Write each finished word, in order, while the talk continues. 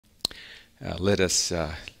Let us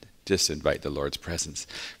just invite the Lord's presence.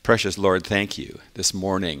 Precious Lord, thank you this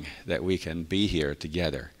morning that we can be here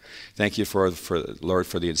together. Thank you Lord,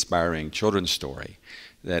 for the inspiring children's story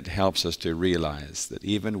that helps us to realize that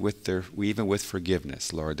even with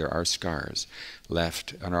forgiveness, Lord, there are scars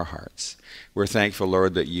left on our hearts. We're thankful,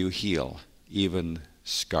 Lord, that you heal even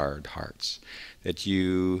scarred hearts, that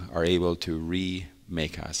you are able to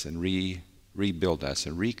remake us and rebuild us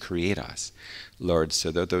and recreate us, Lord,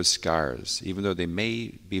 so that those scars, even though they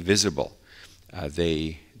may be visible,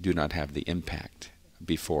 they do not have the impact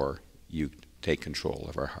before you take control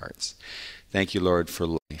of our hearts. Thank you, Lord, for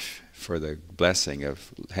life, for the blessing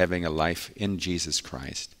of having a life in Jesus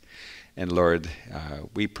Christ. And Lord,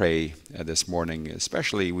 we pray this morning,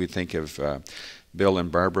 especially we think of Bill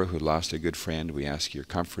and Barbara, who lost a good friend. We ask your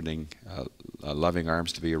comforting, loving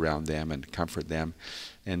arms to be around them and comfort them.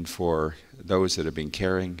 And for those that have been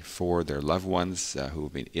caring for their loved ones who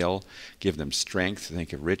have been ill, give them strength.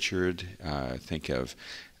 Think of Richard. Think of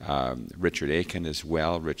Richard Aiken as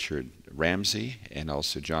well, Richard Ramsey, and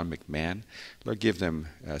also John McMahon. Lord, give them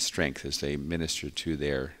strength as they minister to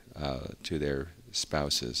their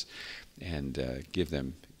spouses, and give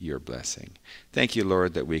them your blessing. Thank you,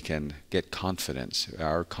 Lord, that we can get confidence.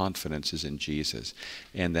 Our confidence is in Jesus,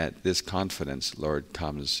 and that this confidence, Lord,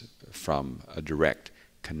 comes from a direct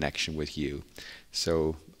connection with you.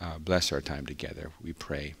 So bless our time together, we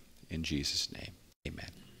pray in Jesus' name.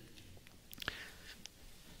 Amen.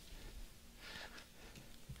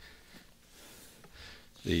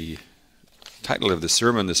 The title of the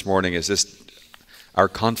sermon this morning is this: Our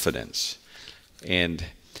Confidence. And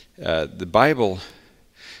the Bible,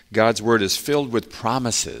 God's Word, is filled with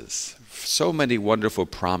promises, so many wonderful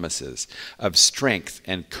promises of strength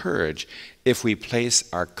and courage if we place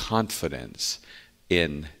our confidence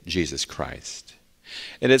in Jesus Christ.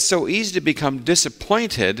 And it's so easy to become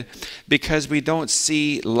disappointed because we don't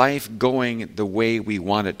see life going the way we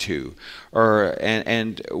want it to,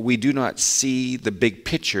 and we do not see the big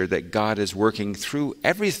picture that God is working through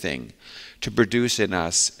everything to produce in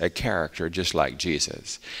us a character just like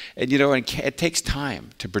Jesus. And it takes time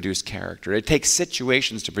to produce character. It takes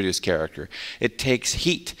situations to produce character. It takes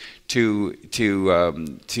heat to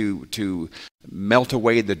melt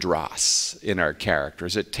away the dross in our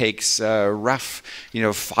characters. It takes rough,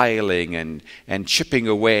 filing and chipping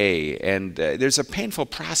away. And there's a painful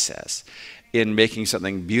process in making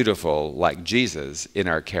something beautiful like Jesus in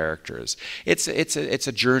our characters. It's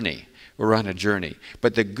a journey. We're on a journey.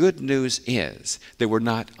 But the good news is that we're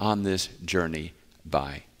not on this journey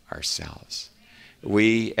by ourselves.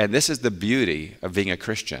 And this is the beauty of being a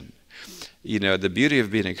Christian. The beauty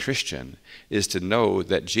of being a Christian is to know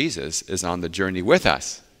that Jesus is on the journey with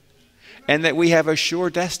us, and that we have a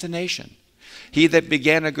sure destination. He that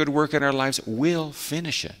began a good work in our lives will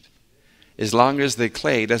finish it, as long as the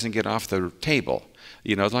clay doesn't get off the table.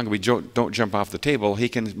 As long as we don't jump off the table, he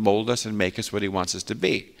can mold us and make us what he wants us to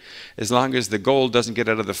be. As long as the gold doesn't get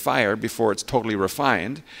out of the fire before it's totally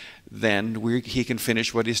refined, then he can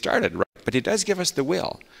finish what he started. Right? But he does give us the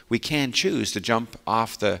will. We can choose to jump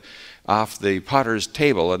off the potter's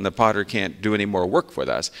table, and the potter can't do any more work with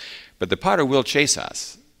us. But the potter will chase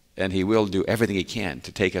us, and he will do everything he can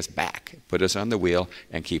to take us back, put us on the wheel,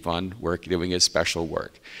 and keep on doing his special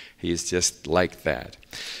work. He's just like that.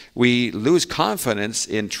 We lose confidence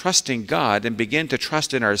in trusting God and begin to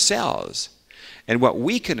trust in ourselves and what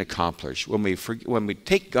we can accomplish. When we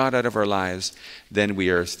take God out of our lives, then we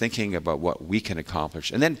are thinking about what we can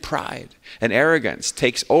accomplish. And then pride and arrogance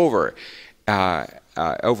takes over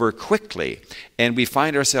quickly, and we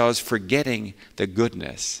find ourselves forgetting the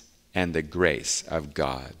goodness and the grace of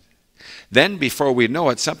God. Then before we know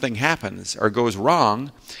it, something happens or goes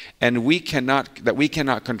wrong, and we cannot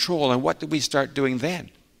control. And what do we start doing then?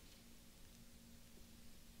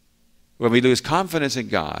 When we lose confidence in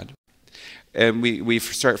God, and we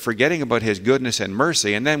start forgetting about his goodness and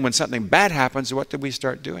mercy, and then when something bad happens, what do we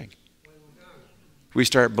start doing? We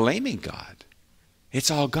start blaming God.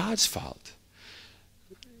 It's all God's fault.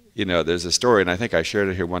 There's a story, and I think I shared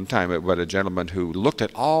it here one time, about a gentleman who looked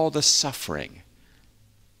at all the suffering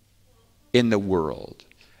in the world,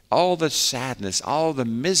 all the sadness, all the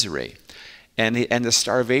misery, and the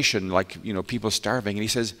starvation, people starving, and he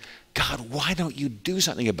says, God, why don't you do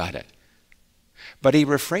something about it? But he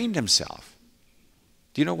refrained himself.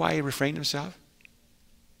 Do you know why he refrained himself?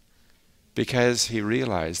 Because he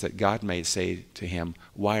realized that God may say to him,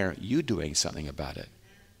 why aren't you doing something about it?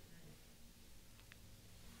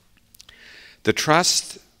 The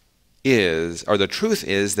truth is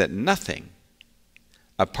that nothing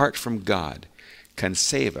apart from God can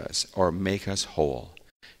save us or make us whole.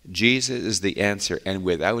 Jesus is the answer, and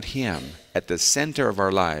without him at the center of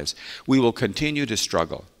our lives, we will continue to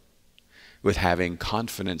struggle with having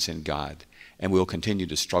confidence in God, and we'll continue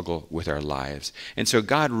to struggle with our lives. And so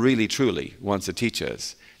God really, truly wants to teach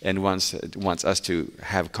us and wants us to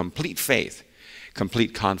have complete faith,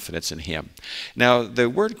 complete confidence in him. Now, the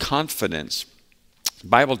word confidence,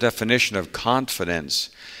 Bible definition of confidence,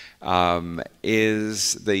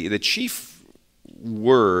 is the chief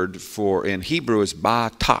word for in Hebrew is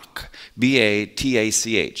batach,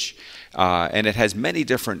 B-A-T-A-C-H, and it has many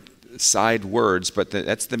different side words, but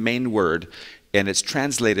that's the main word, and it's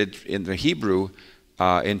translated in the Hebrew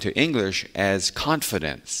into English as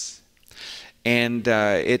confidence. And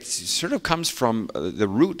it sort of comes from the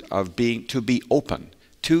root of being to be open,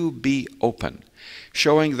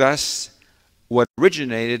 showing thus what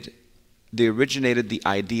originated the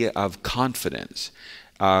idea of confidence,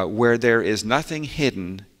 where there is nothing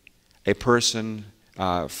hidden a person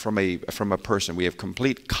from a person. We have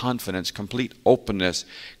complete confidence, complete openness,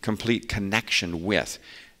 complete connection with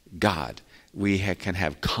God. We can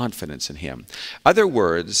have confidence in him. Other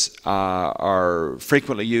words are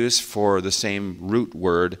frequently used for the same root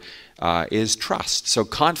word is trust. So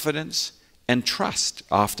confidence and trust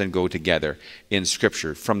often go together in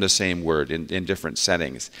Scripture from the same word in different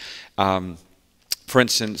settings. For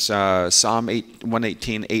instance, Psalm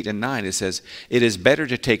 118, 8 and 9, it says, "It is better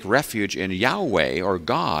to take refuge in Yahweh, or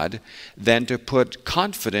God, than to put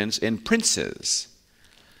confidence in princes."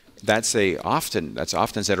 That's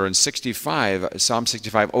often said. Or in 65, Psalm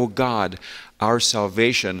 65, "O God, our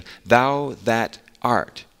salvation, thou that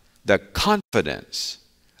art the confidence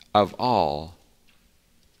of all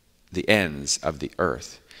the ends of the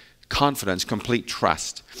earth." Confidence, complete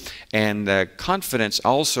trust. And confidence,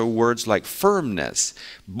 also words like firmness,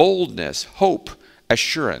 boldness, hope,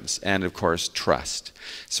 assurance, and of course trust.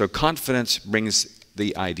 So confidence brings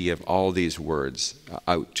the idea of all these words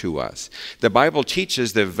out to us. The Bible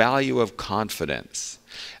teaches the value of confidence.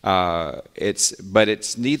 But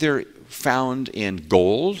it's neither found in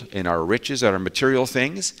gold, in our riches, our material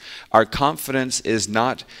things. Our confidence is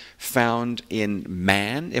not found in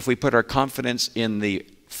man. If we put our confidence in the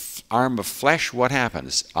arm of flesh, what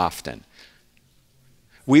happens often?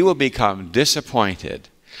 We will become disappointed.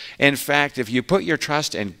 In fact, if you put your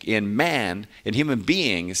trust in man, in human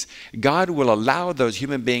beings, God will allow those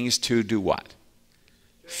human beings to do what?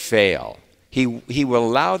 Fail. He will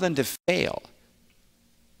allow them to fail.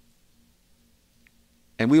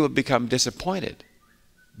 And we will become disappointed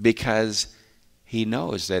because he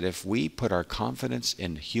knows that if we put our confidence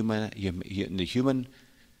in humanity,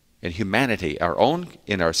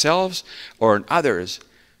 in ourselves or in others,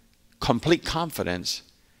 complete confidence,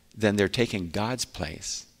 then they're taking God's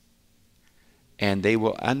place. And they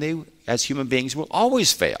as human beings will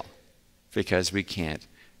always fail because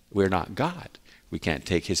we're not God. We can't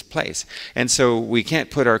take his place. And so we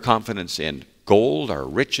can't put our confidence in gold, our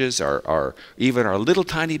riches, or even our little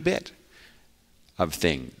tiny bit of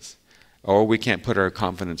things. Or we can't put our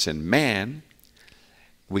confidence in man.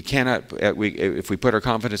 We cannot, if we put our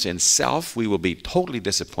confidence in self, we will be totally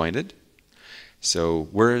disappointed. So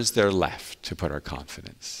where is there left to put our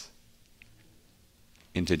confidence?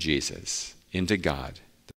 Into Jesus, into God,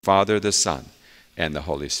 the Father, the Son, and the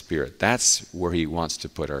Holy Spirit. That's where he wants to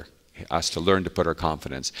put us to learn to put our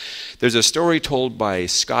confidence. There's a story told by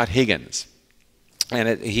Scott Higgins,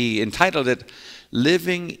 and he entitled it,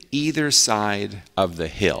 "Living Either Side of the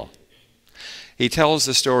Hill." He tells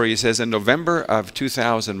the story. He says, "In November of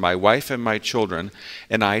 2000, my wife and my children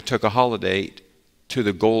and I took a holiday to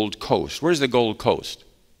the Gold Coast." Where's the Gold Coast?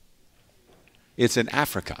 It's in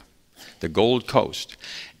Africa, the Gold Coast.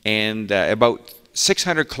 And about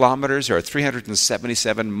 600 kilometers or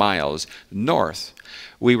 377 miles north,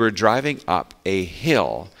 we were driving up a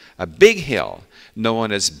hill, a big hill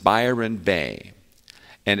known as Byron Bay.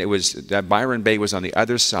 And Byron Bay was on the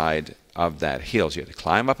other side of that hill. So you had to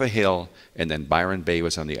climb up a hill, and then Byron Bay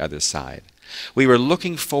was on the other side. We were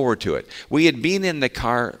looking forward to it. We had been in the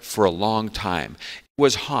car for a long time. It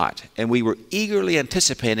was hot, and we were eagerly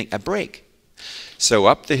anticipating a break. So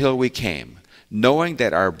up the hill we came, knowing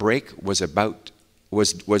that our break was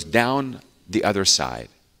down the other side.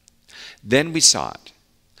 Then we saw it,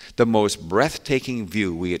 the most breathtaking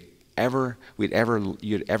view you'd ever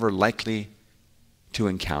likely to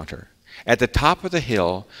encounter. At the top of the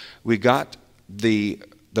hill, we got the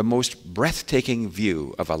most breathtaking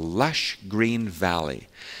view of a lush green valley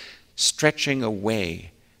stretching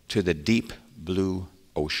away to the deep blue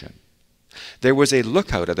ocean. There was a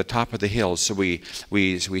lookout at the top of the hill, so we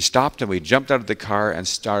stopped and we jumped out of the car and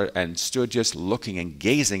stood just looking and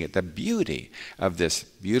gazing at the beauty of this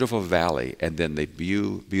beautiful valley and then the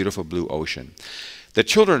beautiful blue ocean. The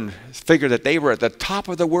children figured that they were at the top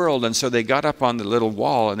of the world, and so they got up on the little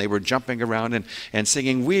wall and they were jumping around and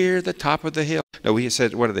singing, "We're the top of the hill." No, we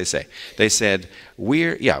said, what did they say? They said,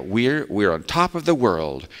 we're on top of the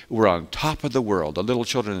world. We're on top of the world. The little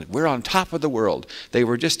children, we're on top of the world. They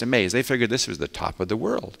were just amazed. They figured this was the top of the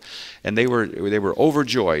world. And they were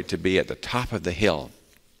overjoyed to be at the top of the hill.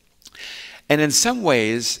 And in some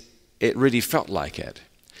ways, it really felt like it.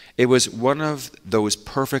 It was one of those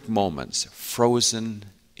perfect moments, frozen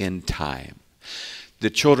in time. The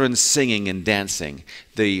children singing and dancing,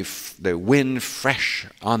 the wind fresh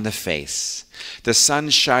on the face, the sun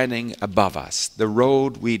shining above us, the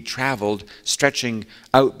road we'd traveled stretching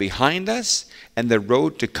out behind us, and the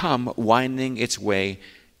road to come winding its way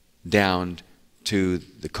down to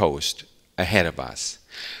the coast ahead of us.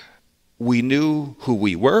 We knew who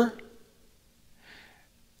we were,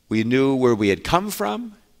 we knew where we had come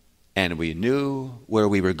from, and we knew where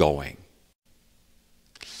we were going.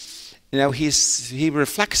 Now, he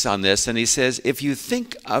reflects on this and he says, if you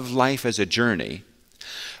think of life as a journey,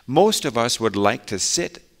 most of us would like to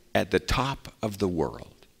sit at the top of the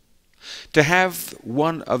world, to have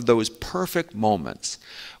one of those perfect moments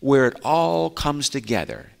where it all comes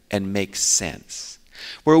together and makes sense,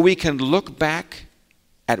 where we can look back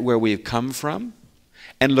at where we've come from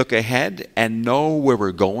and look ahead and know where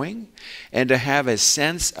we're going, and to have a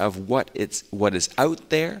sense of what is out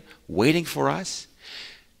there waiting for us,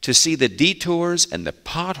 to see the detours and the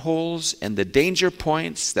potholes and the danger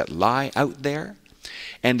points that lie out there,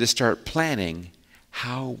 and to start planning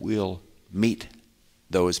how we'll meet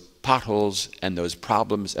those potholes and those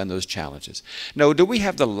problems and those challenges. Now, do we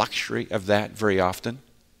have the luxury of that very often?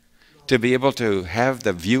 To be able to have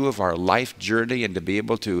the view of our life journey and to be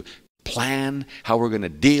able to plan how we're going to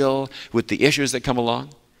deal with the issues that come along?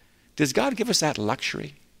 Does God give us that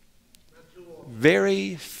luxury?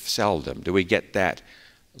 Very seldom do we get that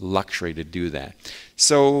luxury to do that.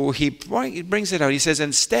 So he brings it out. He says,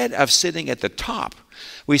 instead of sitting at the top,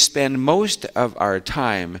 we spend most of our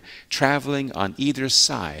time traveling on either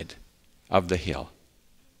side of the hill.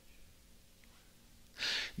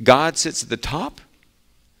 God sits at the top,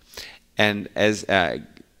 and as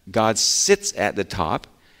God sits at the top,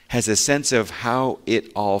 has a sense of how it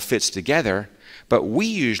all fits together, but we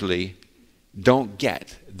usually don't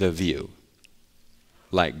get the view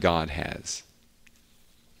like God has.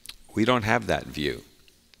 We don't have that view.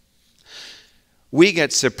 We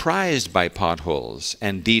get surprised by potholes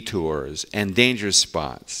and detours and danger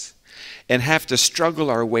spots and have to struggle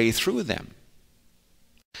our way through them.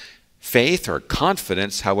 Faith or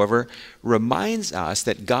confidence, however, reminds us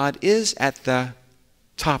that God is at the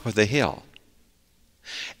top of the hill,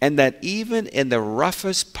 and that even in the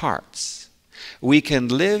roughest parts, we can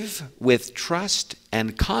live with trust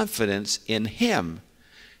and confidence in Him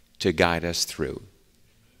to guide us through.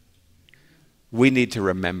 We need to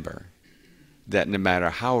remember that no matter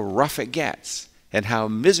how rough it gets and how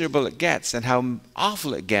miserable it gets and how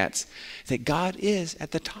awful it gets, that God is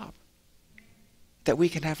at the top. That we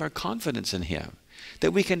can have our confidence in Him.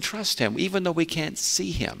 That we can trust Him even though we can't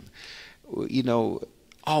see Him. You know,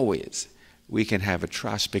 always we can have a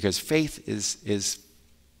trust, because faith is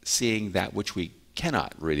seeing that which we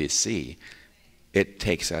cannot really see. It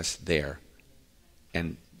takes us there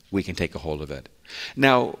and we can take a hold of it.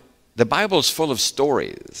 Now, the Bible's full of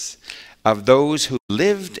stories of those who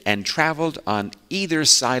lived and traveled on either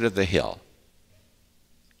side of the hill.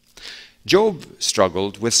 Job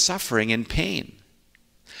struggled with suffering and pain,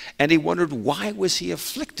 and he wondered, why was he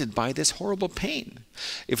afflicted by this horrible pain?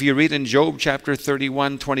 If you read in Job chapter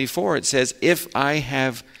 31:24, it says, if I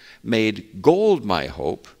have made gold my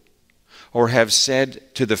hope, or have said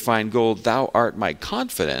to the fine gold, thou art my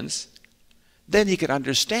confidence, then he could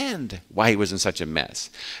understand why he was in such a mess.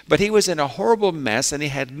 But he was in a horrible mess, and he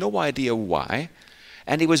had no idea why.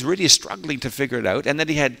 And he was really struggling to figure it out. And then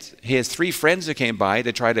he had his 3 friends who came by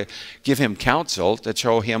to try to give him counsel, to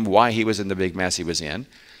show him why he was in the big mess he was in.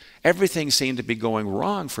 Everything seemed to be going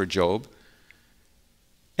wrong for Job.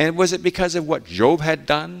 And was it because of what Job had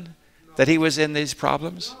done that he was in these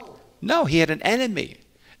problems? No, he had an enemy.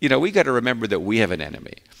 You know, we got to remember that we have an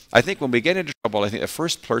enemy. I think when we get into trouble, I think the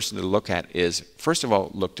first person to look at is, first of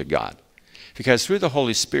all, look to God. Because through the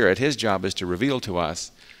Holy Spirit, His job is to reveal to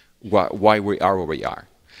us why we are where we are.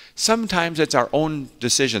 Sometimes it's our own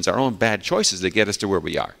decisions, our own bad choices that get us to where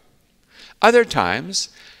we are. Other times,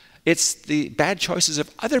 it's the bad choices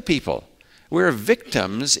of other people. We're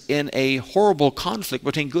victims in a horrible conflict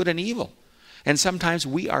between good and evil. And sometimes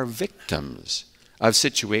we are victims of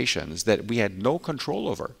situations that we had no control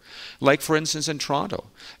over. Like, for instance, in Toronto,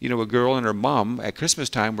 a girl and her mom at Christmas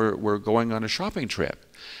time were going on a shopping trip.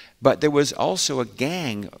 But there was also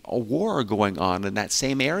a war going on in that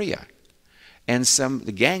same area. And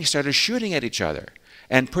the gang started shooting at each other.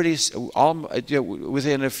 And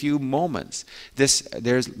within a few moments,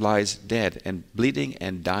 there lies dead and bleeding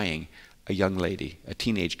and dying a young lady, a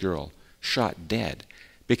teenage girl, shot dead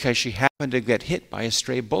because she happened to get hit by a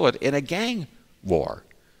stray bullet in a gang war.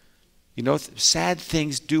 Sad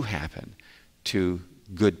things do happen to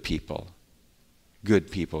good people.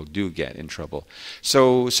 Good people do get in trouble.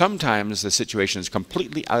 So sometimes the situation is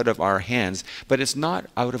completely out of our hands, but it's not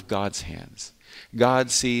out of God's hands.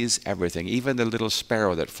 God sees everything. Even the little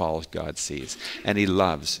sparrow that falls, God sees. And he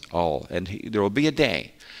loves all. And there will be a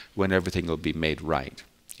day when everything will be made right,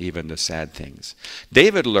 even the sad things.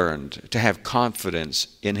 David learned to have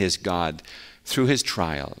confidence in his God through his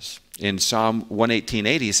trials. In Psalm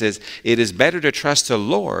 118:8, he says, "It is better to trust the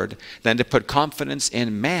Lord than to put confidence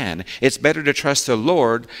in man. It's better to trust the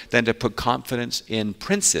Lord than to put confidence in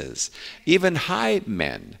princes." Even high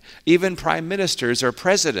men, even prime ministers or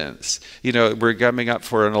presidents. We're coming up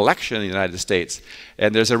for an election in the United States,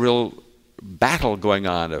 and there's a real battle going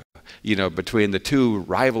on between the two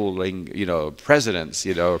rivaling, presidents,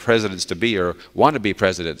 presidents to be or want to be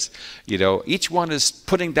presidents. Each one is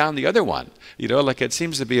putting down the other one. Like it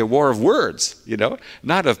seems to be a war of words,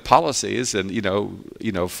 not of policies and,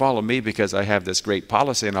 follow me because I have this great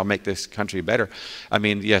policy and I'll make this country better. I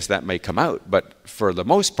mean, yes, that may come out, but for the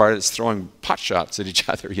most part, it's throwing pot shots at each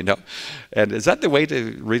other, And is that the way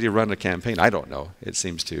to really run a campaign? I don't know. It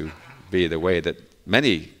seems to be the way that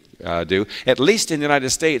many do. At least in the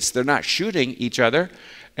United States, they're not shooting each other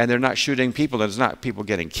and they're not shooting people. There's not people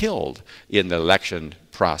getting killed in the election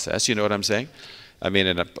process. You know what I'm saying? I mean,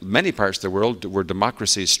 in many parts of the world where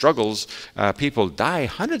democracy struggles, people die,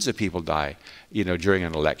 hundreds of people die, during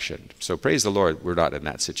an election. So praise the Lord, we're not in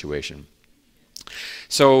that situation.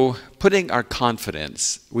 So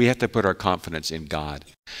we have to put our confidence in God.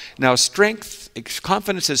 Now,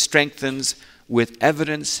 confidence is strengthened with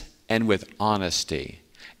evidence and with honesty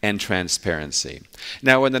and transparency.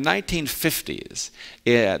 Now, in the 1950s,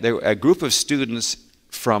 a group of students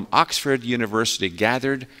from Oxford University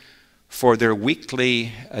gathered for their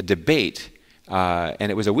weekly debate,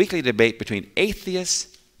 and it was a weekly debate between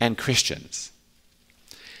atheists and Christians.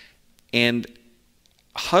 And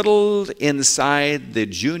huddled inside the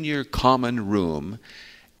junior common room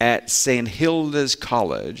at St. Hilda's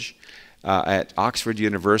College at Oxford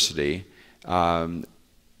University,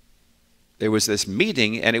 there was this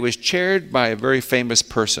meeting, and it was chaired by a very famous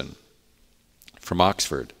person from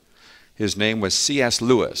Oxford. His name was C.S.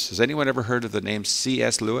 Lewis. Has anyone ever heard of the name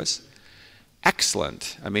C.S. Lewis?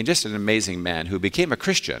 Excellent. I mean, just an amazing man who became a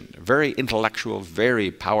Christian, very intellectual,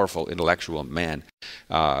 very powerful intellectual man,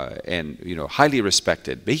 and highly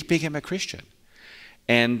respected. But he became a Christian.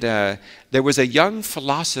 And there was a young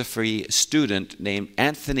philosophy student named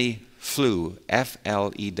Anthony Flew,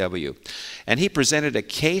 F-L-E-W. And he presented a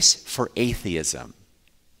case for atheism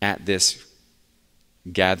at this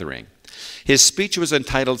gathering. His speech was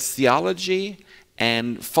entitled Theology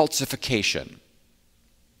and Falsification.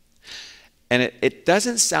 And it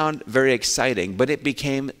doesn't sound very exciting, but it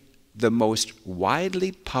became the most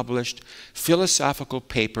widely published philosophical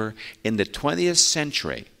paper in the 20th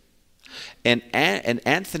century. And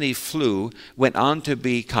Anthony Flew went on to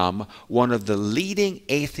become one of the leading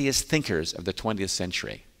atheist thinkers of the 20th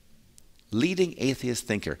century. Leading atheist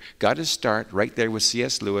thinker. Got his start right there with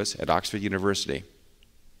C.S. Lewis at Oxford University.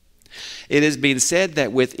 It has been said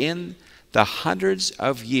that within the hundreds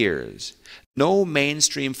of years, no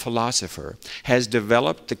mainstream philosopher has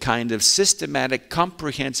developed the kind of systematic,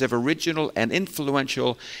 comprehensive, original, and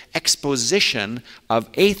influential exposition of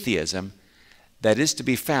atheism that is to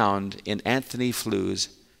be found in Anthony Flew's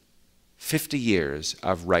 50 years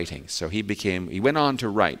of writing. So he went on to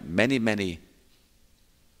write many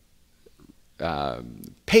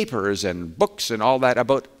papers and books and all that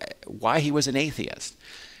about why he was an atheist.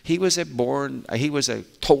 He was a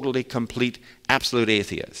totally complete, absolute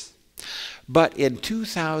atheist. But in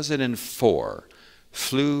 2004,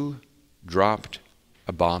 Flew dropped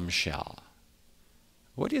a bombshell.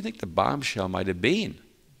 What do you think the bombshell might have been?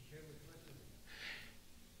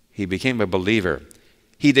 He became a believer.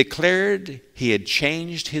 He declared he had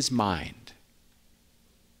changed his mind.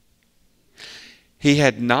 He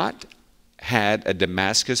had not had a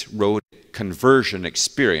Damascus Road conversion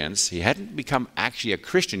experience. He hadn't become actually a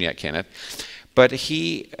Christian yet, Kenneth, but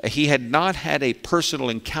he had not had a personal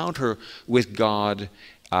encounter with God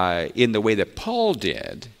in the way that Paul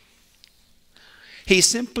did. He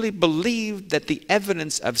simply believed that the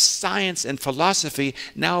evidence of science and philosophy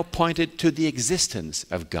now pointed to the existence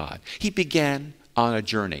of God. He began on a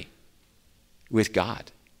journey with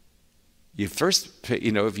God. You first,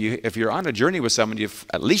 if you're on a journey with someone,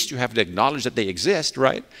 at least you have to acknowledge that they exist,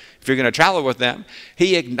 right? If you're going to travel with them,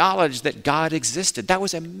 he acknowledged that God existed. That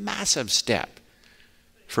was a massive step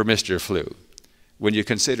for Mr. Flew. When you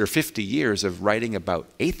consider 50 years of writing about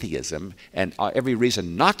atheism and every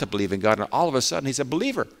reason not to believe in God, and all of a sudden he's a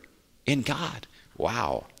believer in God.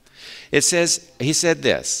 Wow. It says, he said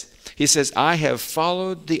this. He says, I have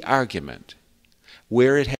followed the argument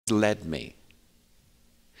where it has led me.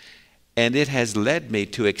 And it has led me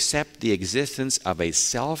to accept the existence of a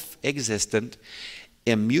self-existent,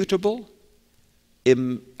 immutable,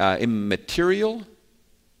 immaterial,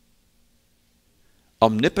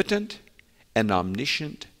 omnipotent, and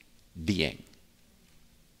omniscient being.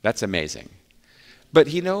 That's amazing. But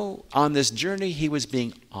on this journey, he was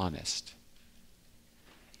being honest.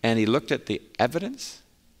 And he looked at the evidence,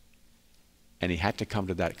 and he had to come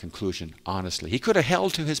to that conclusion honestly. He could have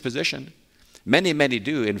held to his position. Many, many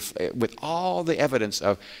do, with all the evidence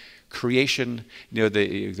of creation.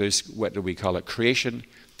 There's, what do we call it? Creation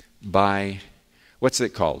by, what's it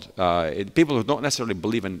called? People who don't necessarily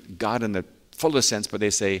believe in God in the fullest sense, but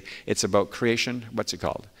they say it's about creation. What's it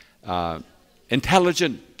called?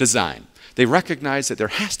 Intelligent design. They recognize that there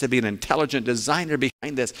has to be an intelligent designer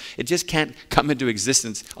behind this. It just can't come into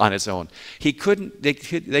existence on its own.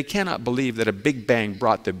 They cannot believe that a Big Bang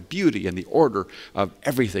brought the beauty and the order of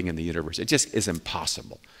everything in the universe. It just is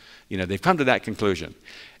impossible. They've come to that conclusion.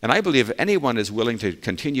 And I believe if anyone is willing to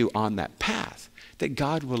continue on that path, that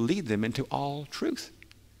God will lead them into all truth.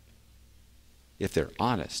 If they're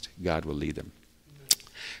honest, God will lead them.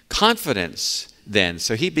 Confidence, then.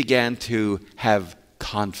 So he began to have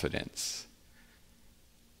confidence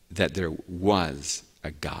that there was a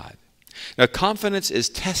God. Now, confidence is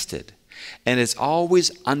tested, and it's always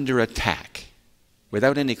under attack,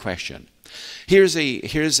 without any question. Here's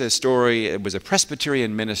a story. It was a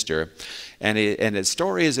Presbyterian minister, and his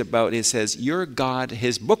story is about, it says, your God,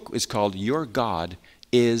 his book is called Your God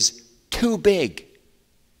is Too Big.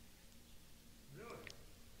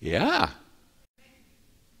 Yeah.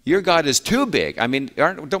 Your God is too big. I mean,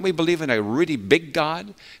 don't we believe in a really big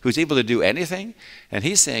God who's able to do anything? And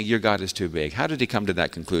he's saying your God is too big. How did he come to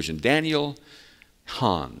that conclusion? Daniel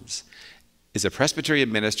Hans is a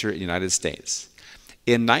Presbyterian minister in the United States.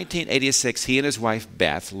 In 1986, he and his wife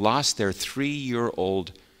Beth lost their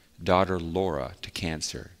 3-year-old daughter Laura to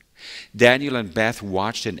cancer. Daniel and Beth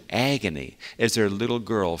watched in agony as their little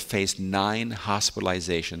girl faced 9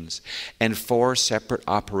 hospitalizations and 4 separate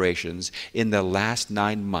operations in the last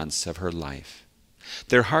 9 months of her life.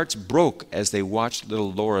 Their hearts broke as they watched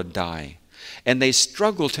little Laura die, and they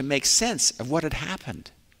struggled to make sense of what had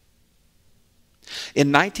happened.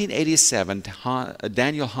 In 1987,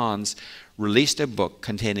 Daniel Hans released a book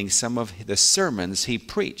containing some of the sermons he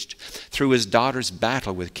preached through his daughter's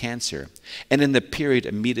battle with cancer and in the period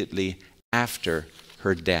immediately after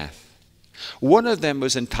her death. One of them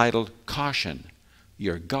was entitled, Caution,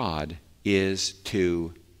 Your God is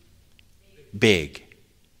Too Big.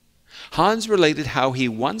 Hans related how he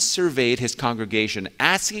once surveyed his congregation,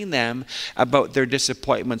 asking them about their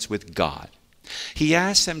disappointments with God. He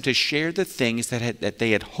asked them to share the things that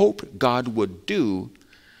they had hoped God would do,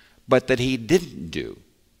 but that he didn't do.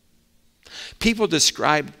 People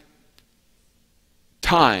described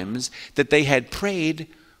times that they had prayed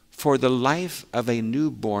for the life of a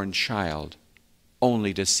newborn child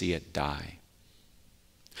only to see it die.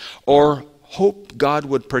 Or hoped God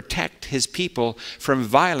would protect his people from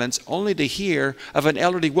violence only to hear of an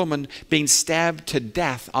elderly woman being stabbed to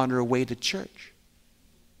death on her way to church.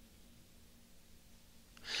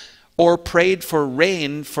 Or prayed for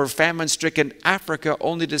rain for famine-stricken Africa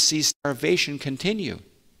only to see starvation continue.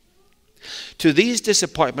 To these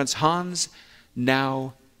disappointments, Hans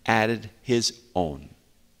now added his own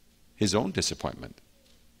disappointment.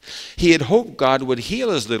 He had hoped God would heal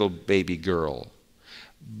his little baby girl,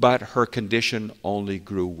 but her condition only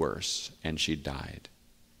grew worse, and she died.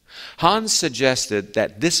 Hans suggested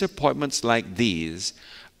that disappointments like these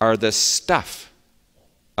are the stuff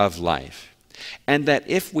of life, and that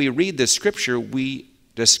if we read the scripture, we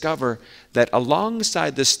discover that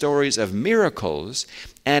alongside the stories of miracles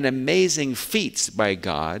and amazing feats by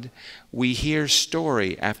God, we hear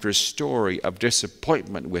story after story of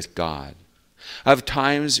disappointment with God, of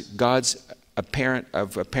times God's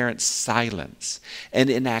apparent silence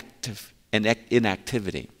and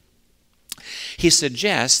inactivity. He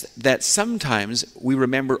suggests that sometimes we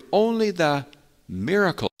remember only the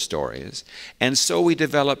miracle stories, and so we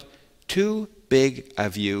develop 2 big a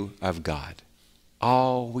view of God.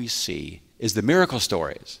 All we see is the miracle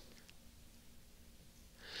stories.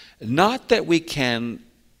 Not that we can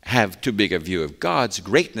have too big a view of God's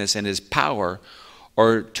greatness and his power,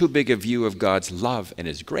 or too big a view of God's love and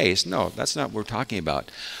his grace. No, that's not what we're talking about.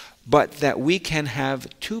 But that we can have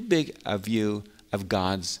too big a view of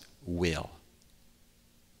God's will.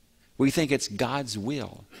 We think it's God's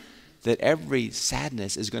will that every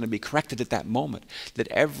sadness is going to be corrected at that moment, that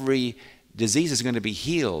every disease is going to be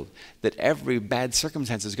healed, that every bad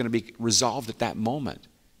circumstance is going to be resolved at that moment.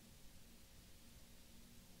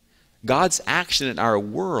 God's action in our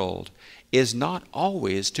world is not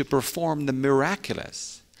always to perform the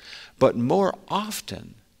miraculous, but more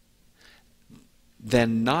often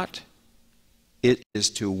than not, it is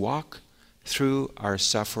to walk through our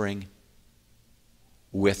suffering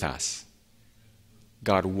with us.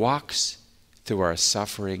 God walks through our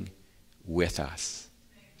suffering with us.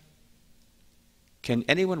 Can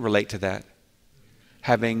anyone relate to that?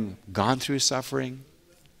 Having gone through suffering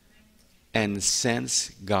and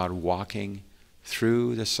sense God walking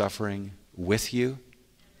through the suffering with you?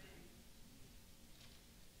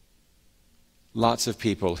 Lots of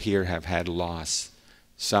people here have had loss.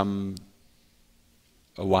 Some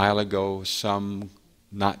a while ago, some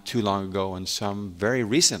not too long ago, and some very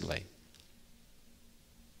recently.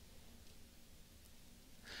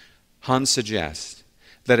 Hans suggests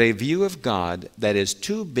that a view of God that is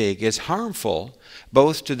too big is harmful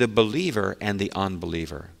both to the believer and the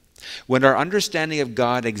unbeliever. When our understanding of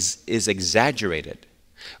God is exaggerated,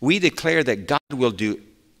 we declare that God will do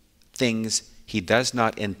things he does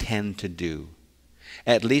not intend to do,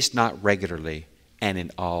 at least not regularly and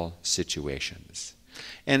in all situations.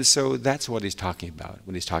 And so that's what he's talking about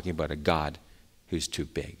when he's talking about a God who's too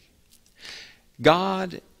big.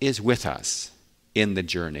 God is with us in the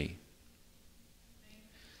journey.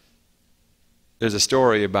 There's a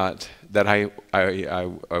story about that I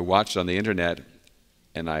watched on the internet,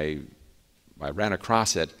 and I ran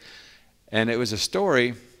across it, and it was a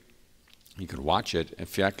story. You could watch it. In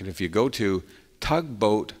fact, if you go to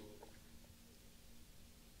tugboat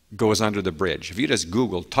goes under the bridge, if you just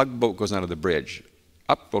Google tugboat goes under the bridge,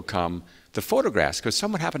 up will come the photographs, because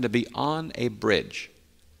someone happened to be on a bridge,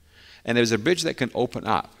 and there's a bridge that can open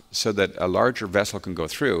up so that a larger vessel can go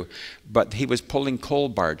through, but he was pulling coal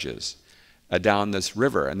barges down this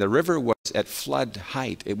river, and the river was at flood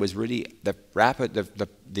height. It was really the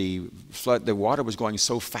flood. The water was going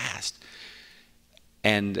so fast,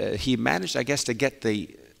 and he managed, I guess, to get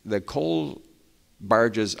the coal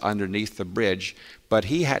barges underneath the bridge, but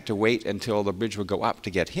he had to wait until the bridge would go up to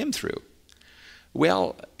get him through.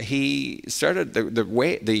 Well, he started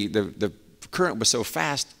the current was so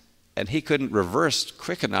fast, and he couldn't reverse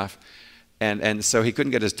quick enough. And so he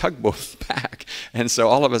couldn't get his tugboat back. And so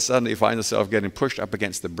all of a sudden he finds himself getting pushed up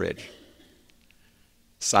against the bridge,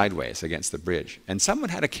 sideways against the bridge. And someone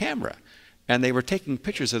had a camera, and they were taking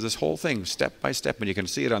pictures of this whole thing step by step, and you can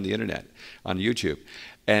see it on the internet, on YouTube,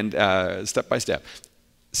 and step by step.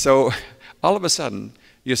 So all of a sudden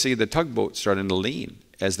you see the tugboat starting to lean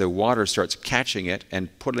as the water starts catching it and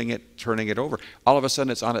pulling it, turning it over. All of a sudden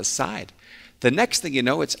it's on its side. The next thing you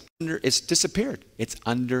know, it's disappeared. It's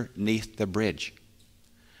underneath the bridge.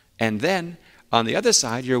 And then on the other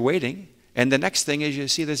side, you're waiting, and the next thing is you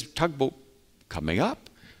see this tugboat coming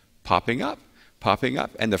up, popping up,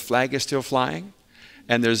 and the flag is still flying,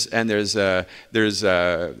 and there's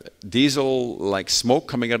diesel like smoke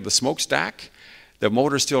coming out of the smokestack. The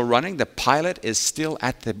motor's still running. The pilot is still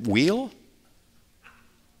at the wheel.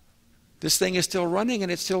 This thing is still running,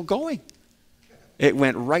 and it's still going. It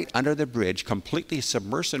went right under the bridge, completely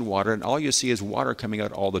submersed in water, and all you see is water coming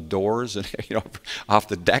out all the doors and off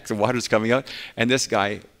the deck. The water's coming out, and this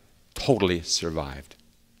guy totally survived.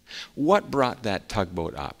 What brought that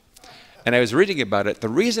tugboat up? And I was reading about it. The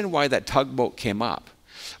reason why that tugboat came up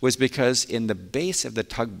was because in the base of the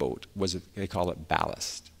tugboat was, they call it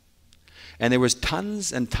ballast, and there was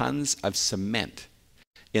tons and tons of cement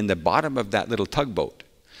in the bottom of that little tugboat,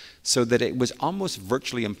 so that it was almost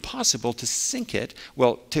virtually impossible to sink it,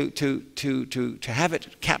 well, to have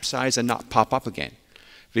it capsize and not pop up again.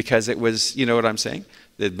 Because it was, you know what I'm saying?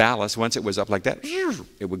 The ballast, once it was up like that,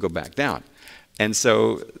 it would go back down. And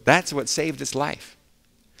so that's what saved its life.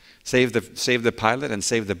 Saved the pilot and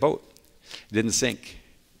saved the boat. It didn't sink.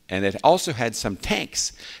 And it also had some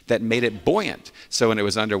tanks that made it buoyant. So when it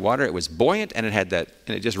was underwater, it was buoyant, and it had that,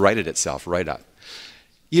 and it just righted itself right up.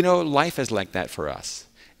 You know, life is like that for us.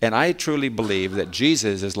 And I truly believe that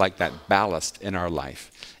Jesus is like that ballast in our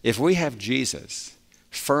life. If we have Jesus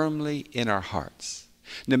firmly in our hearts,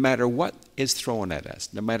 No matter what is thrown at us,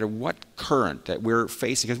 no matter what current that we're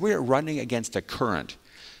facing, because we are running against a current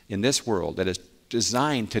in this world that is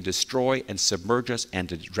designed to destroy and submerge us and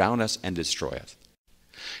to drown us and destroy us.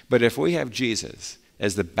 But if we have Jesus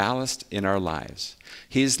as the ballast in our lives,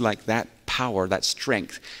 he's like that power, that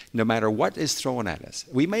strength. No matter what is thrown at us,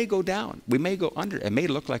 we may go down, we may go under, it may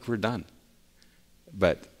look like we're done.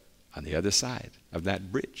 But on the other side of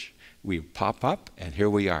that bridge, we pop up and here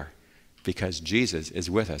we are, because Jesus is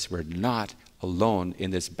with us. We're not alone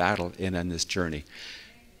in this battle and in this journey.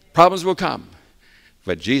 Problems will come,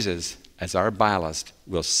 but Jesus, as our ballast,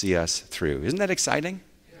 will see us through. Isn't that exciting?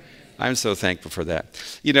 I'm so thankful for that.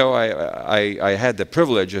 You know, I had the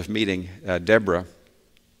privilege of meeting Deborah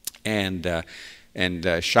and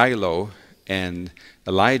Shiloh and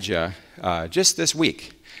Elijah just this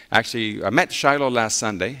week. Actually, I met Shiloh last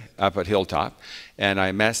Sunday up at Hilltop, and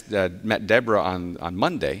I met Deborah on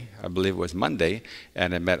Monday, I believe it was Monday,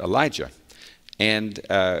 and I met Elijah. And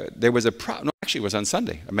there was no, actually it was on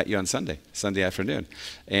Sunday. I met you on Sunday afternoon.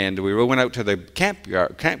 And we went out to the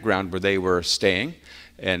campground where they were staying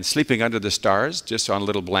and sleeping under the stars, just on a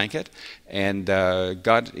little blanket. And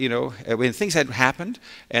God, you know, when things had happened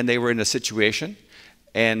and they were in a situation,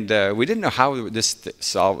 and we didn't know how this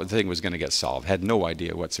thing was going to get solved. Had no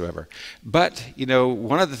idea whatsoever. But, you know,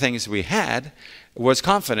 one of the things we had was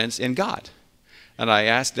confidence in God. And I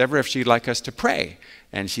asked Deborah if she'd like us to pray.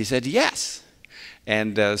 And she said yes.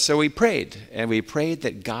 And so we prayed. And we prayed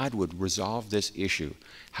that God would resolve this issue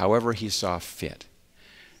however he saw fit.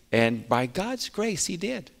 And by God's grace, he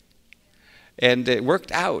did. And it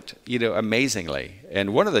worked out, you know, amazingly.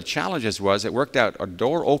 And one of the challenges was it worked out, a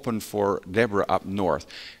door opened for Deborah up north.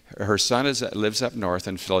 Her son lives up north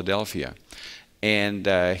in Philadelphia. And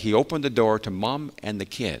he opened the door to Mom and the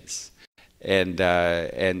kids. And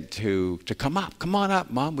to come on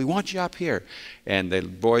up, Mom, we want you up here. And the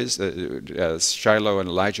boys, Shiloh and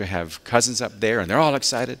Elijah, have cousins up there, and they're all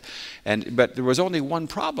excited. But there was only one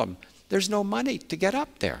problem. There's no money to get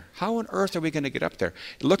up there. How on earth are we going to get up there?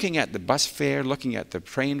 Looking at the bus fare, looking at the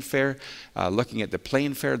train fare, looking at the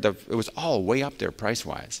plane fare, it was all way up there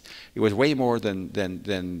price-wise. It was way more than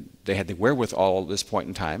they had the wherewithal at this point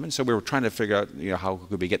in time. And so we were trying to figure out, you know, how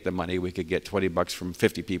could we get the money? We could get $20 from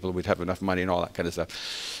 50 people. We'd have enough money and all that kind of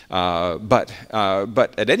stuff. But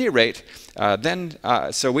at any rate,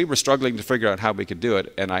 so we were struggling to figure out how we could do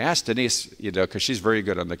it. And I asked Denise, you know, because she's very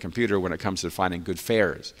good on the computer when it comes to finding good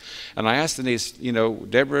fares. And I asked Denise, you know,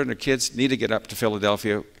 Deborah and her kids need to get up to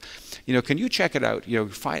Philadelphia. You know, can you check it out? You know,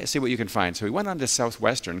 see what you can find. So we went on to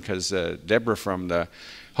Southwestern because Deborah from the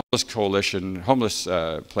Homeless Coalition,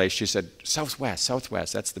 place, she said, Southwest,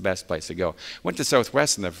 that's the best place to go. Went to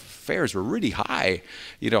Southwest and the fares were really high,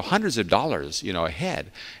 you know, hundreds of dollars, you know, a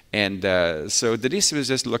head. And so Denise was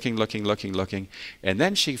just looking. And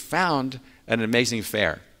then she found an amazing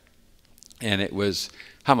fare. And it was,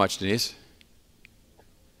 how much, Denise?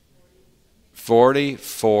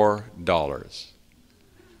 $44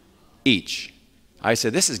 each. I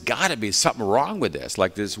said, this has got to be something wrong with this.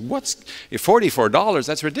 Like this, what's $44?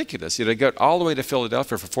 That's ridiculous. You know, got all the way to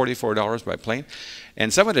Philadelphia for $44 by plane,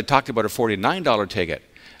 and someone had talked about a $49 ticket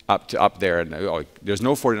up there, and there's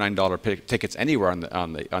no $49 tickets anywhere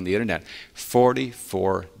on the internet.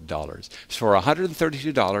 $44. So for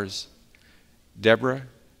 $132, Deborah,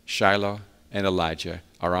 Shiloh, and Elijah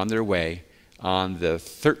are on their way on the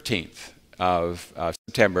 13th of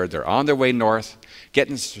September. They're on their way north,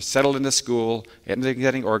 getting settled into school,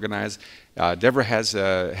 getting organized. Deborah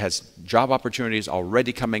has job opportunities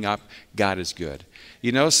already coming up. God is good.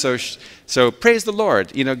 You know, so praise the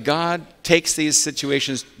Lord. You know, God takes these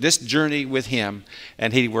situations, this journey with him,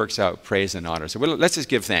 and he works out praise and honor. So let's just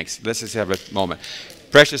give thanks. Let's just have a moment.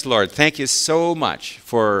 Precious Lord, thank you so much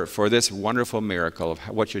for this wonderful miracle of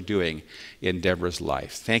what you're doing in Deborah's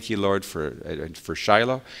life. Thank you, Lord, for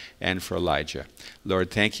Shiloh and for Elijah.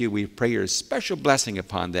 Lord, thank you. We pray your special blessing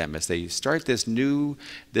upon them as they start this new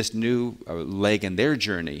leg in their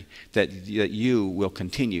journey, that you will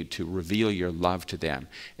continue to reveal your love to them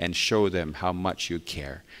and show them how much you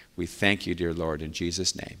care. We thank you, dear Lord, in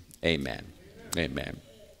Jesus' name. Amen. Amen.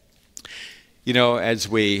 You know, as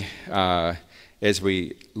we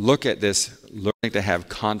look at this, learning to have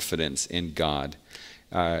confidence in God,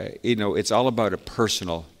 you know, it's all about a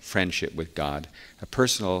personal friendship with God, a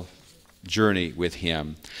personal journey with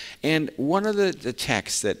him. And one of the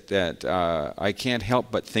texts that I can't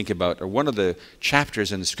help but think about, or one of the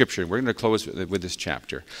chapters in the scripture, we're going to close with this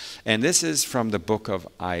chapter. And this is from the book of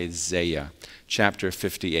Isaiah, chapter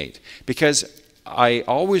 58. Because I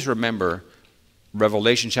always remember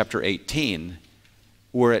Revelation chapter 18,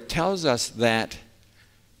 where it tells us that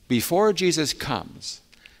before Jesus comes,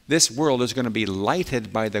 this world is going to be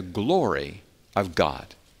lighted by the glory of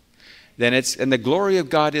God. And the glory of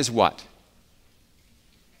God is what?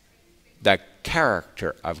 The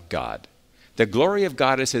character of God. The glory of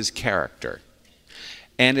God is his character.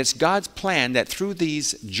 And it's God's plan that through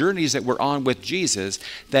these journeys that we're on with Jesus,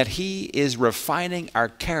 that he is refining our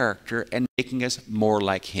character and making us more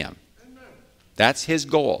like him. That's his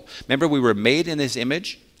goal. Remember, we were made in his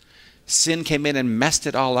image. Sin came in and messed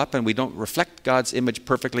it all up, and we don't reflect God's image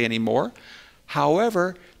perfectly anymore.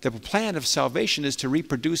 However, the plan of salvation is to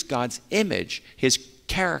reproduce God's image, his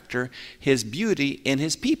character, his beauty in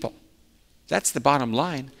his people. That's the bottom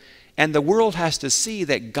line. And the world has to see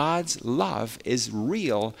that God's love is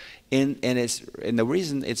real, and the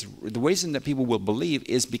reason that people will believe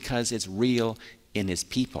is because it's real in his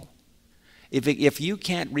people. If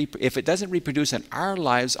it doesn't reproduce in our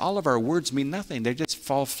lives, all of our words mean nothing. They just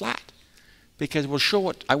fall flat. Because we'll show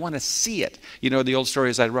it. I want to see it. You know, the old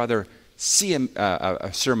story is I'd rather see a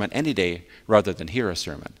sermon any day rather than hear a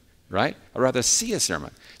sermon, right? I'd rather see a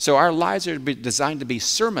sermon. So our lives are designed to be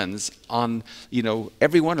sermons on,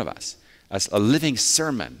 every one of us. A living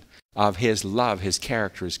sermon of his love, his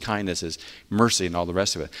character, his kindness, his mercy, and all the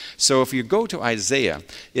rest of it. So if you go to Isaiah,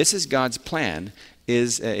 this is God's plan.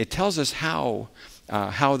 It tells us how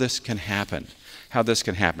this can happen. How this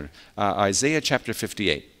can happen. Isaiah chapter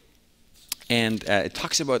 58. And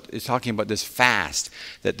it's talking about this fast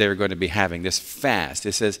that they're going to be having, this fast.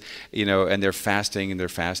 It says, and they're fasting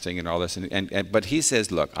and all this. But he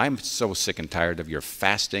says, look, I'm so sick and tired of your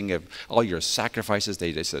fasting, of all your sacrifices.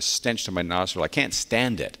 It's a stench to my nostril. I can't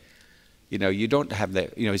stand it. You don't have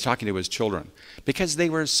that. He's talking to his children because they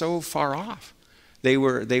were so far off. They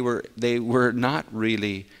were not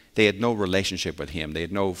really. They had no relationship with him. They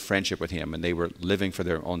had no friendship with him, and they were living for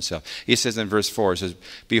their own self. He says in verse 4, it says,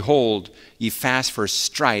 behold, ye fast for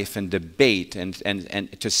strife and debate and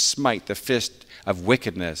to smite the fist of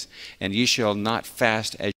wickedness, and ye shall not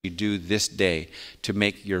fast as ye do this day to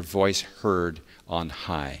make your voice heard on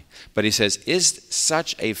high. But he says, is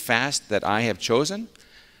such a fast that I have chosen?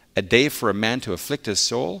 A day for a man to afflict his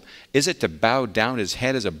soul? Is it to bow down his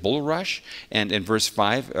head as a bulrush? And in verse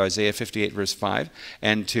 5, Isaiah 58 verse 5,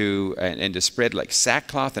 and to spread like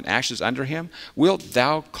sackcloth and ashes under him? Wilt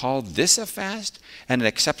thou call this a fast and an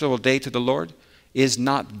acceptable day to the Lord? Is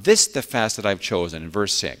not this the fast that I've chosen? In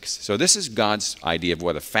verse 6. So this is God's idea of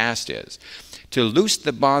what a fast is. To loose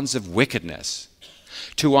the bonds of wickedness,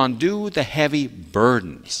 to undo the heavy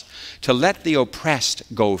burdens, to let the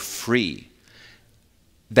oppressed go free,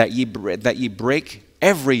 that ye break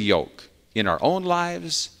every yoke in our own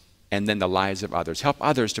lives and then the lives of others. Help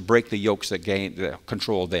others to break the yokes that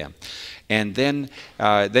control them. And then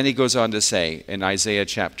he goes on to say in Isaiah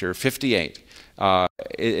chapter 58,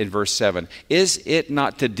 in verse 7, is it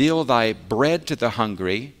not to deal thy bread to the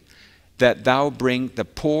hungry, that thou bring the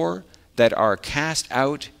poor that are cast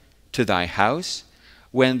out to thy house?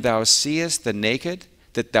 When thou seest the naked,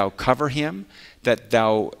 that thou cover him, that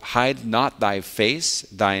thou hide not thy face,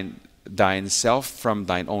 thine self from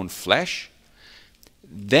thine own flesh?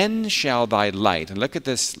 Then shall thy light, and look at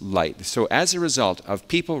this light. So as a result of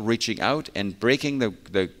people reaching out and breaking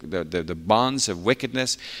the bonds of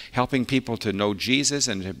wickedness, helping people to know Jesus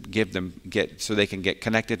and to so they can get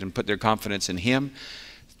connected and put their confidence in him,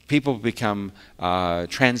 people become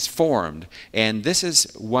transformed. And this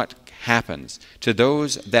is what happens to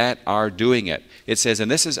those that are doing it. It says, and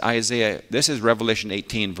this is Revelation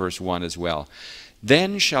 18 verse 1 as well.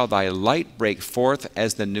 Then shall thy light break forth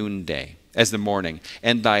as the noonday, as the morning,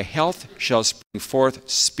 and thy health shall spring forth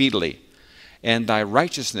speedily, and thy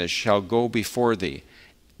righteousness shall go before thee.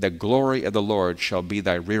 The glory of the Lord shall be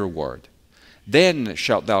thy reward. Then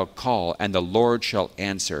shalt thou call, and the Lord shall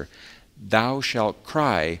answer. Thou shalt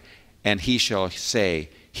cry, and he shall say,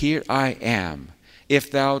 here I am. If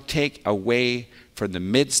thou take away from the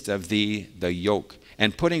midst of thee the yoke,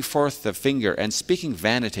 and putting forth the finger, and speaking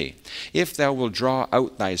vanity, if thou wilt draw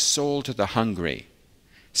out thy soul to the hungry,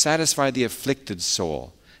 satisfy the afflicted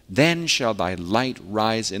soul, then shall thy light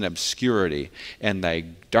rise in obscurity, and thy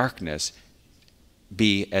darkness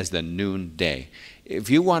be as the noonday. If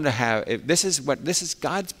you want to have, this is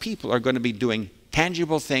God's people are going to be doing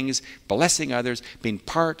tangible things, blessing others, being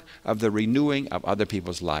part of the renewing of other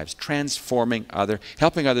people's lives,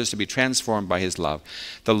 helping others to be transformed by his love.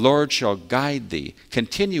 The Lord shall guide thee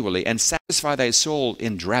continually and satisfy thy soul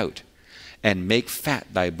in drought and make fat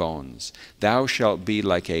thy bones. Thou shalt be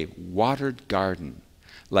like a watered garden,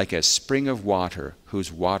 like a spring of water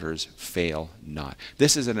whose waters fail not.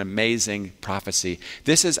 This is an amazing prophecy.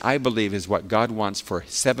 This is, I believe, is what God wants for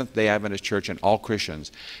Seventh-day Adventist Church and all Christians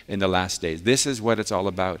in the last days. This is what it's all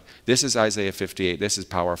about. This is Isaiah 58. This is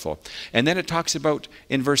powerful. And then it talks about,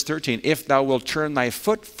 in verse 13, if thou wilt turn thy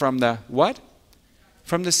foot from the what?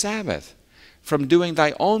 From the Sabbath, from doing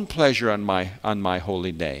thy own pleasure on my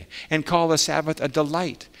holy day, and call the Sabbath a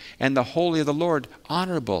delight, and the holy of the Lord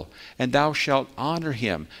honorable, and thou shalt honor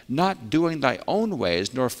him, not doing thy own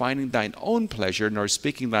ways, nor finding thine own pleasure, nor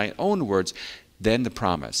speaking thine own words. Then the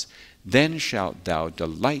promise, then shalt thou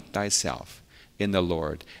delight thyself in the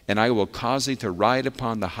Lord, and I will cause thee to ride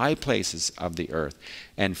upon the high places of the earth,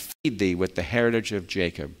 and feed thee with the heritage of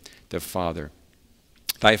Jacob,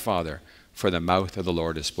 thy father, for the mouth of the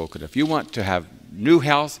Lord is spoken. If you want to have new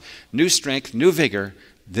health, new strength, new vigor,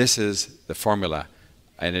 this is the formula.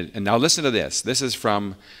 And now listen to this. This is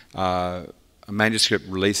from a manuscript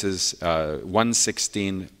releases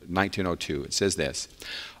 1/16/1902. It says this: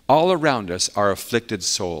 all around us are afflicted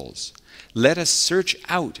souls. Let us search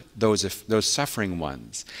out those suffering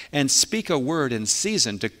ones and speak a word in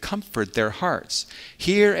season to comfort their hearts.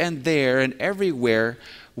 Here and there and everywhere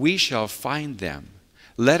we shall find them.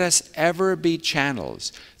 Let us ever be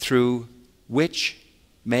channels through which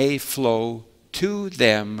may flow to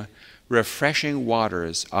them refreshing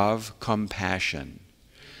waters of compassion.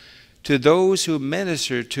 To those who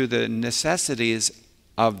minister to the necessities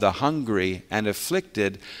of the hungry and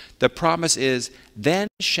afflicted, the promise is, then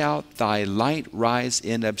shalt thy light rise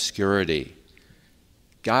in obscurity.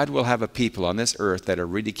 God will have a people on this earth that are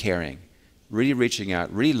really caring, really reaching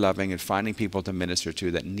out, really loving, and finding people to minister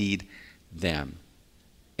to that need them.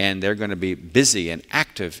 And they're going to be busy and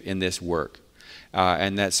active in this work.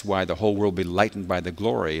 And that's why the whole world will be lightened by the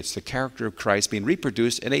glory. It's the character of Christ being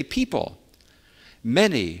reproduced in a people.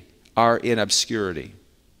 Many are in obscurity.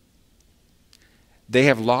 They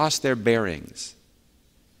have lost their bearings.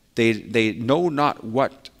 They know not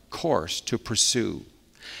what course to pursue.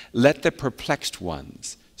 Let the perplexed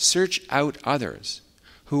ones search out others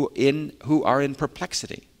who are in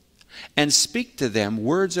perplexity, and speak to them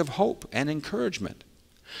words of hope and encouragement.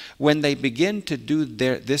 When they begin to do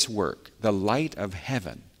this work, the light of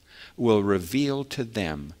heaven will reveal to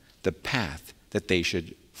them the path that they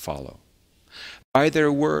should follow. By their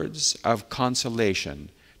words of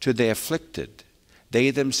consolation to the afflicted, they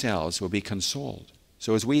themselves will be consoled.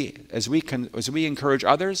 So as we encourage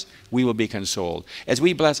others, we will be consoled. As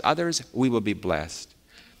we bless others, we will be blessed.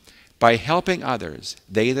 By helping others,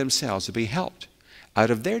 they themselves will be helped out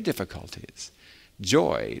of their difficulties.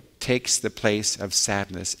 Joy takes the place of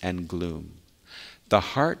sadness and gloom. The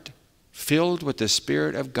heart filled with the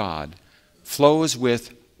Spirit of God flows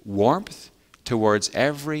with warmth towards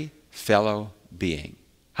every fellow being.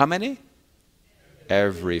 How many?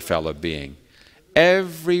 Every fellow being.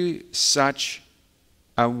 Every such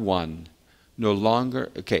a one no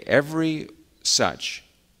longer, every such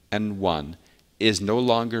and one is no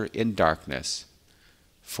longer in darkness,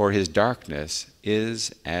 for his darkness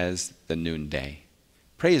is as the noonday.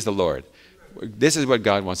 Praise the Lord. This is what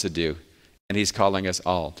God wants to do, and he's calling us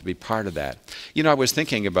all to be part of that. You know, I was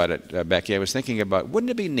thinking about it, Becky. I was thinking about,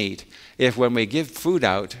 wouldn't it be neat if when we give food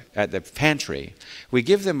out at the pantry, we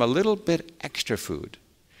give them a little bit extra food,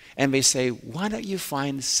 and we say, why don't you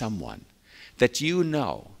find someone that you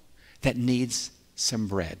know that needs some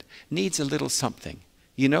bread, needs a little something.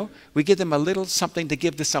 You know, we give them a little something to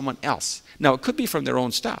give to someone else. Now, it could be from their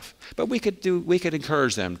own stuff, but we could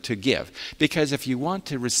encourage them to give. Because if you want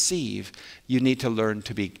to receive, you need to learn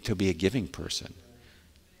to be a giving person.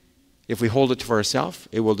 If we hold it for ourselves,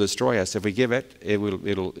 it will destroy us. If we give it,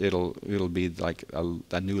 it'll be like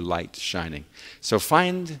a new light shining. So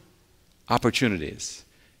find opportunities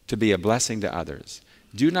to be a blessing to others.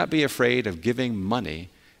 Do not be afraid of giving money,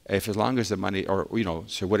 as long as the money, or,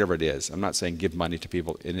 so whatever it is. I'm not saying give money to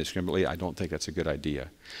people indiscriminately. I don't think that's a good idea.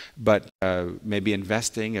 But maybe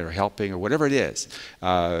investing or helping or whatever it is.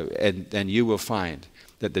 And you will find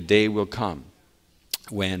that the day will come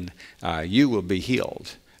when you will be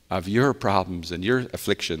healed of your problems and your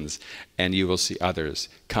afflictions, and you will see others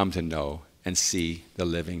come to know and see the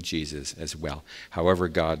living Jesus as well, however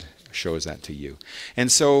God shows that to you.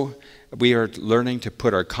 And so we are learning to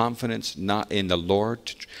put our confidence not in the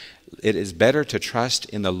Lord. It is better to trust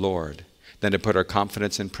in the Lord than to put our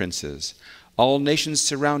confidence in princes. All nations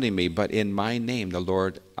surrounding me, but in my name, the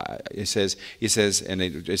Lord, he says, and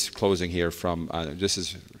it's closing here from, this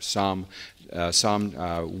is Psalm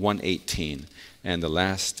 118, and the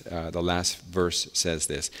last verse says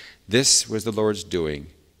this: this was the Lord's doing.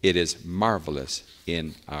 It is marvelous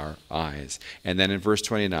in our eyes. And then in verse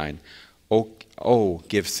 29, Oh,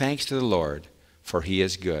 give thanks to the Lord, for he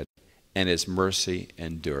is good, and his mercy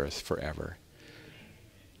endureth forever.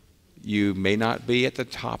 You may not be at the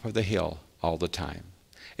top of the hill all the time.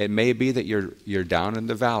 It may be that you're down in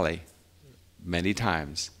the valley many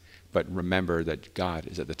times, but remember that God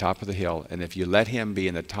is at the top of the hill, and if you let him be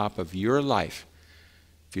in the top of your life,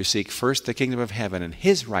 if you seek first the kingdom of heaven and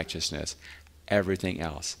his righteousness, everything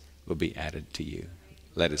else will be added to you.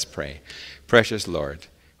 Let us pray. Precious Lord,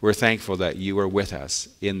 we're thankful that you are with us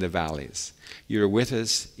in the valleys. You are with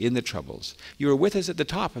us in the troubles. You are with us at the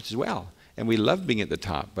top as well. And we love being at the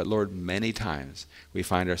top. But Lord, many times we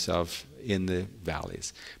find ourselves in the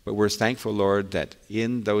valleys. But we're thankful, Lord, that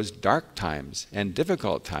in those dark times and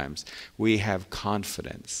difficult times, we have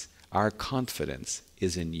confidence. Our confidence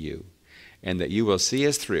is in you. And that you will see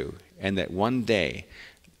us through. And that one day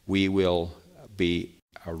we will be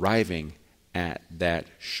arriving at that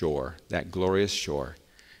shore, that glorious shore.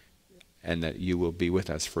 And that you will be with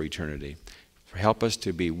us for eternity. Help us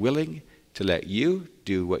to be willing to let you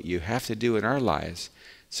do what you have to do in our lives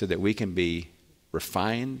so that we can be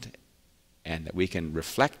refined and that we can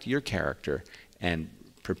reflect your character and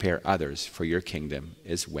prepare others for your kingdom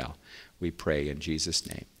as well. We pray in Jesus'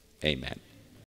 name. Amen.